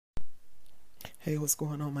Hey, what's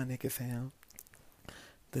going on, my naked fam?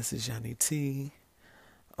 This is Johnny T.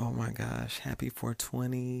 Oh my gosh, happy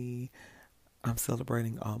 420. I'm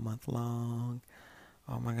celebrating all month long.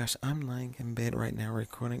 Oh my gosh, I'm lying in bed right now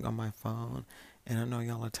recording on my phone. And I know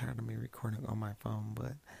y'all are tired of me recording on my phone,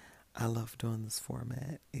 but I love doing this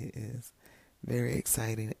format. It is very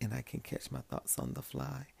exciting, and I can catch my thoughts on the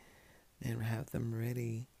fly and have them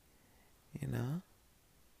ready, you know?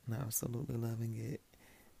 I'm absolutely loving it.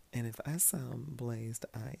 And if I sound blazed,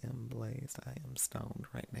 I am blazed. I am stoned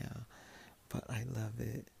right now, but I love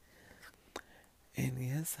it. And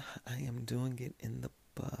yes, I am doing it in the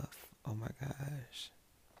buff. Oh my gosh.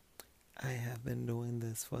 I have been doing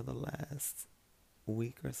this for the last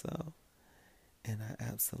week or so, and I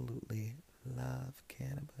absolutely love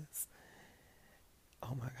cannabis.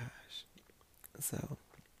 Oh my gosh. So,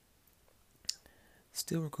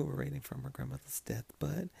 still recuperating from my grandmother's death,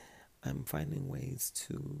 but I'm finding ways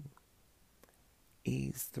to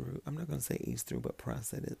ease through. I'm not going to say ease through, but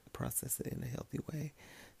process it in a healthy way.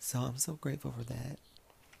 So, I'm so grateful for that.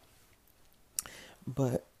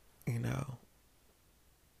 But, you know,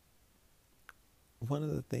 one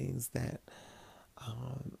of the things that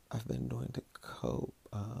I've been doing to cope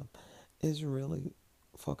is really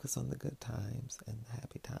focus on the good times and the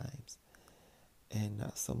happy times and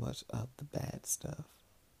not so much of the bad stuff.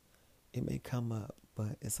 It may come up,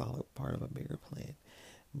 but it's all a part of a bigger plan.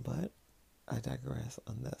 But I digress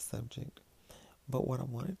on that subject. But what I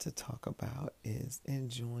wanted to talk about is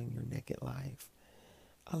enjoying your naked life.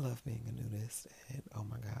 I love being a nudist, and oh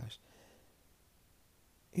my gosh,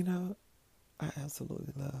 you know, I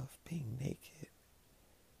absolutely love being naked.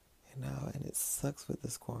 And it sucks with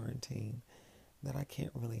this quarantine that I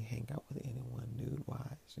can't really hang out with anyone nude wise.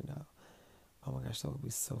 Oh my gosh, that would be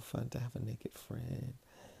so fun to have a naked friend,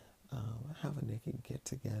 have a naked get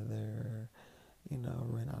together,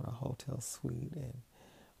 rent out a hotel suite and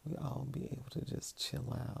we all be able to just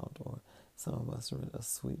chill out, or some of us rent a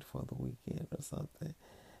suite for the weekend or something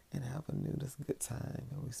and have a nudist good time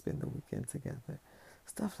and we spend the weekend together.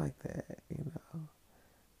 Stuff like that.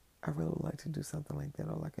 I really would like to do something like that,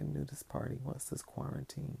 or like a nudist party once this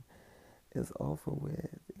quarantine is over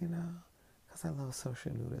with, because I love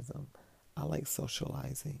social nudism. I like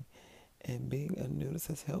socializing, and being a nudist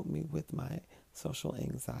has helped me with my social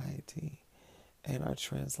anxiety, and I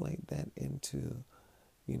translate that into,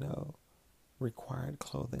 you know, required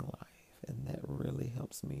clothing life, and that really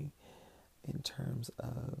helps me in terms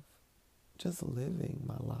of just living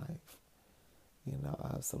my life.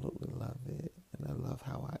 I absolutely love it, and I love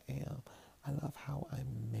how I am. I love how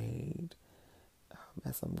I'm made.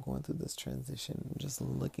 As I'm going through this transition, just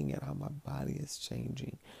looking at how my body is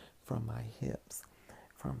changing from my hips,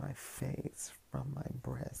 from my face, from my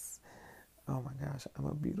breasts. Oh my gosh, I'm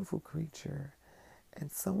a beautiful creature.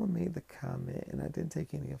 And someone made the comment, and I didn't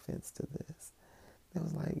take any offense to this. It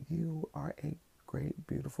was like, you are a great,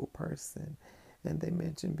 beautiful person. And they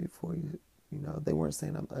mentioned before they weren't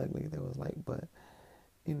saying I'm ugly. They was like, but,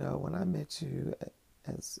 when I met you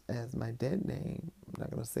as my dead name, I'm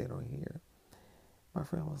not going to say it on here, my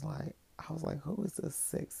friend was like, I was like, who is this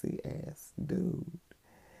sexy ass dude?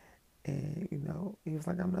 And, he was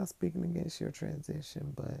like, I'm not speaking against your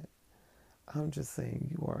transition, but I'm just saying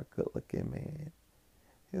you are a good looking man.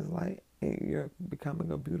 He was like, and you're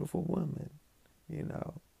becoming a beautiful woman, you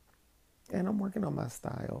know. And I'm working on my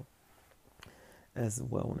style as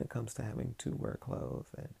well when it comes to having to wear clothes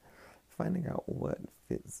and finding out what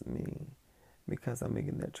fits me, because I'm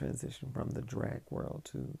making that transition from the drag world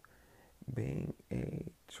to being a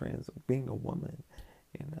woman.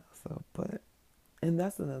 And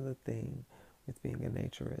that's another thing with being a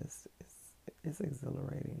naturist. It's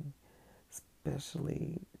exhilarating,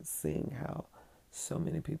 especially seeing how so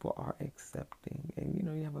many people are accepting. And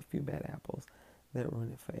you have a few bad apples that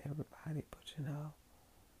ruin it for everybody. But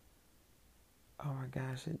oh my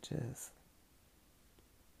gosh,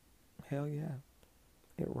 hell yeah,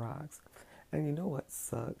 it rocks. And you know what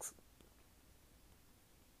sucks?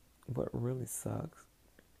 What really sucks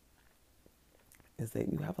is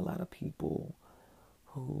that you have a lot of people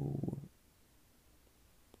who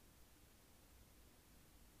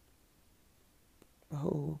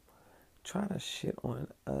try to shit on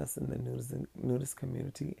us in the nudist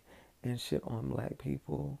community and shit on black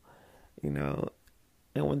people, you know.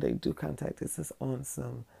 And when they do contact us, it's on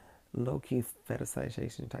some low-key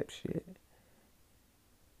fetishization type shit.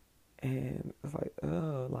 And it's like,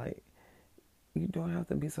 oh, like, you don't have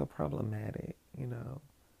to be so problematic.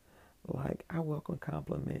 Like, I welcome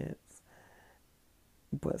compliments,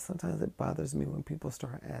 but sometimes it bothers me when people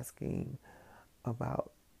start asking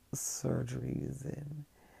about surgeries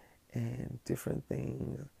and different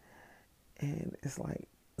things. And it's like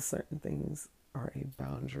certain things are a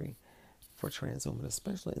boundary for trans women,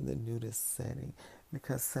 especially in the nudist setting,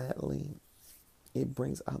 because sadly, it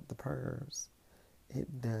brings out the pervs.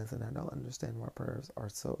 It does, and I don't understand why pervs are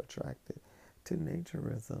so attracted to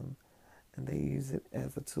naturism, and they use it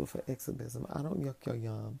as a tool for exhibition. I don't yuck your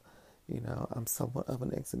yum, you know. I'm somewhat of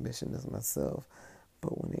an exhibitionist myself,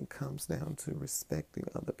 but when it comes down to respecting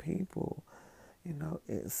other people, you know,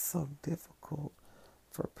 it's so difficult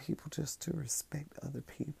for people just to respect other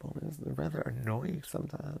people. It's rather annoying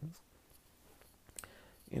sometimes,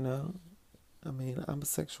 you know. I mean, I'm a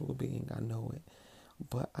sexual being, I know it,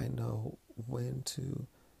 but I know when to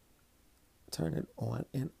turn it on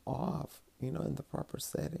and off, you know, in the proper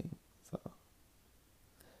setting. So,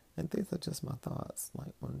 and these are just my thoughts,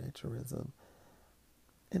 like on naturism,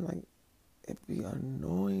 and like it'd be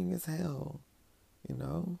annoying as hell, you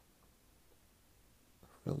know,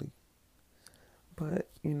 really. But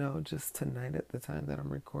you know, just tonight at the time that I'm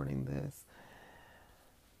recording this,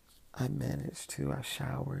 I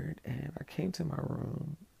showered and I came to my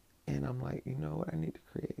room and I'm like, you know what, I need to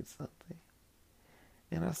create something.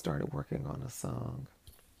 And I started working on a song.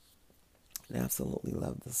 I absolutely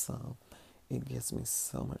love this song. It gives me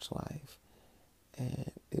so much life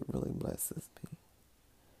and it really blesses me.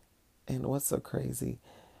 And what's so crazy,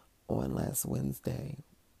 on last Wednesday,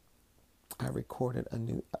 I recorded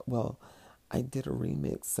I did a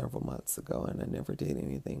remix several months ago and I never did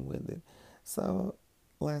anything with it. So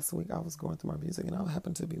last week I was going through my music and I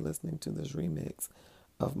happened to be listening to this remix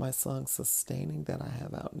of my song Sustaining that I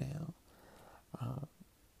have out now.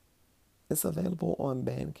 It's available on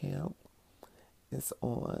Bandcamp. It's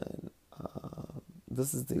on,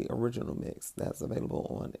 this is the original mix that's available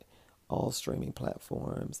on all streaming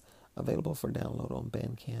platforms, available for download on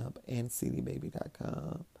Bandcamp and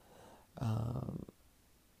cdbaby.com. Um,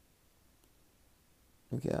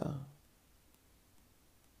 yeah,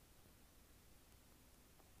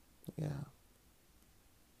 yeah.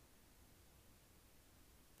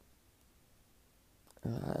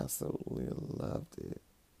 And I absolutely loved it.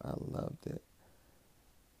 I loved it.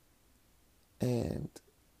 And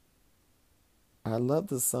I love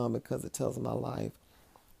this song because it tells my life.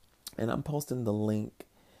 And I'm posting the link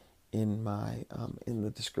in my in the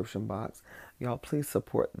description box. Y'all please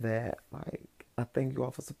support that. Like, I thank you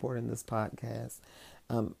all for supporting this podcast.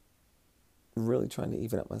 I'm really trying to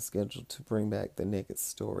even up my schedule to bring back the Naked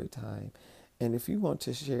Story Time. And if you want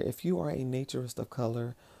to share, if you are a naturist of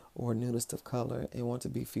color or nudist of color and want to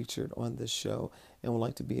be featured on this show and would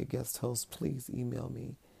like to be a guest host, please email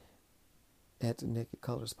me at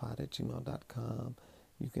nakedcolorspod@gmail.com.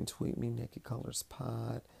 You can tweet me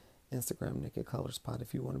nakedcolorspod, Instagram nakedcolorspod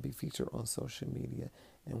if you want to be featured on social media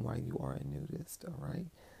and why you are a nudist. All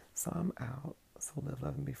right. So I'm out. So live,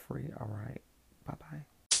 love, and be free. All right. Bye bye.